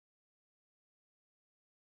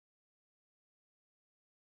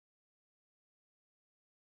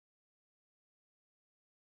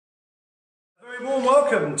Warm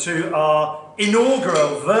welcome to our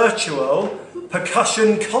inaugural virtual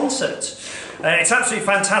percussion concert. It's absolutely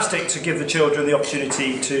fantastic to give the children the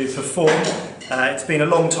opportunity to perform. It's been a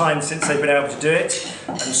long time since they've been able to do it,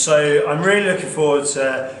 and so I'm really looking forward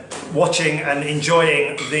to watching and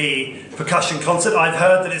enjoying the percussion concert. I've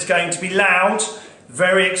heard that it's going to be loud,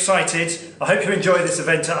 very excited. I hope you enjoy this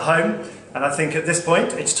event at home, and I think at this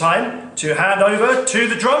point it's time to hand over to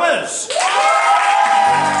the drummers.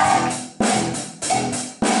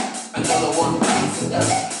 Another one bites the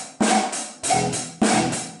dust.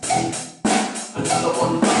 Another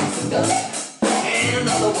one bites the dust. And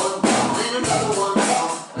another one gone, and another one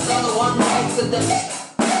gone. Another one bites the dust.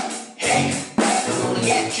 Hey, I'm gonna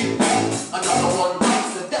get you. Another one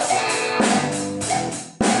bites the dust.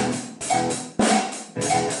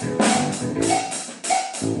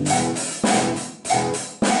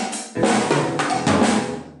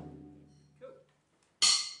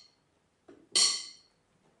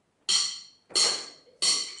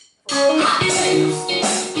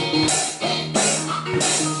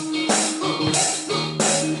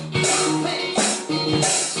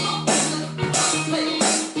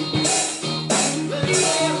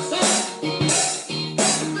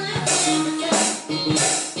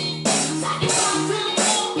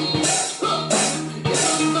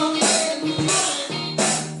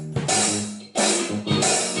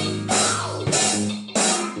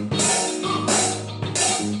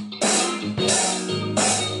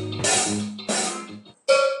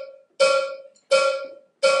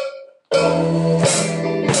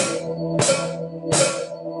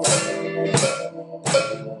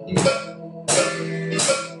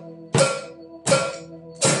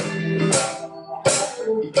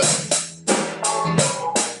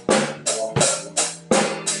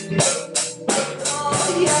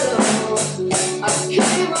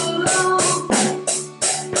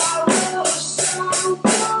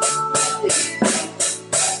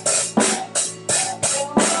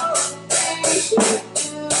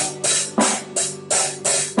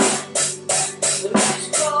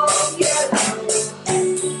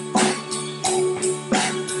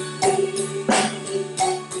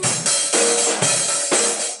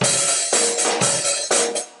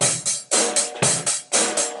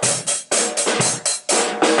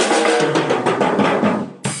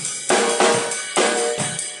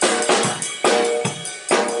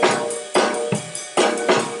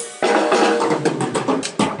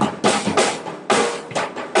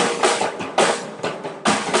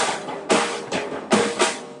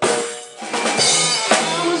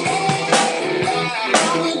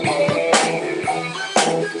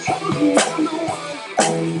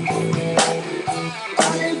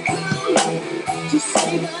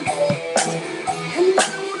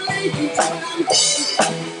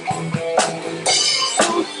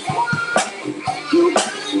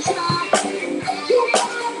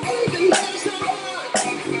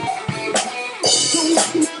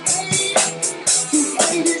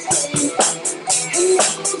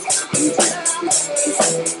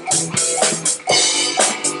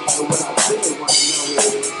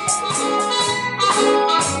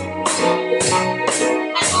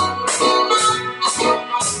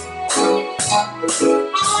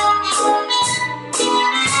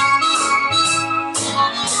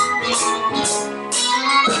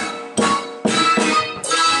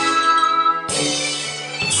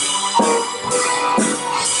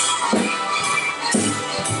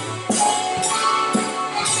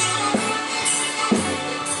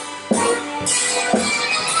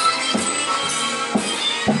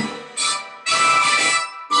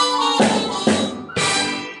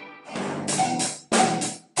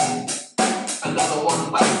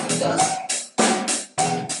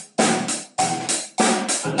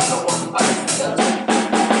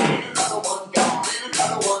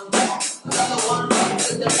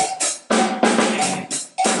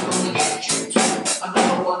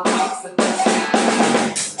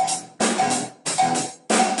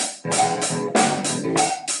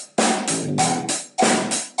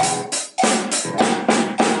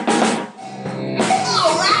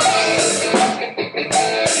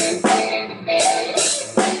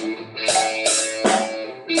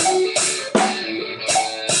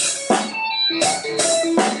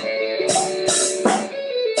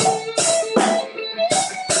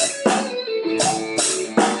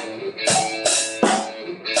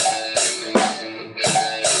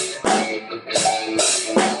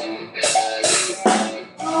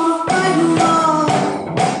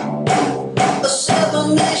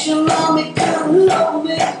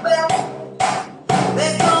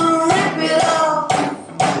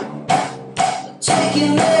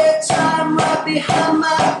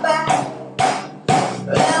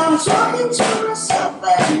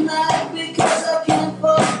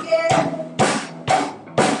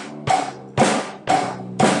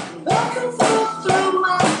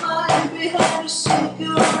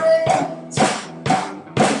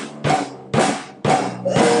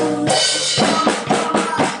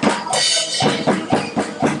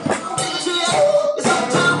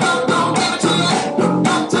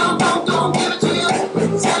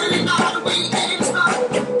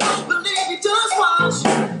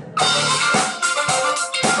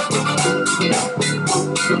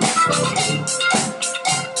 Wouldn't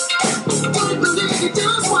believe you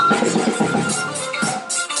just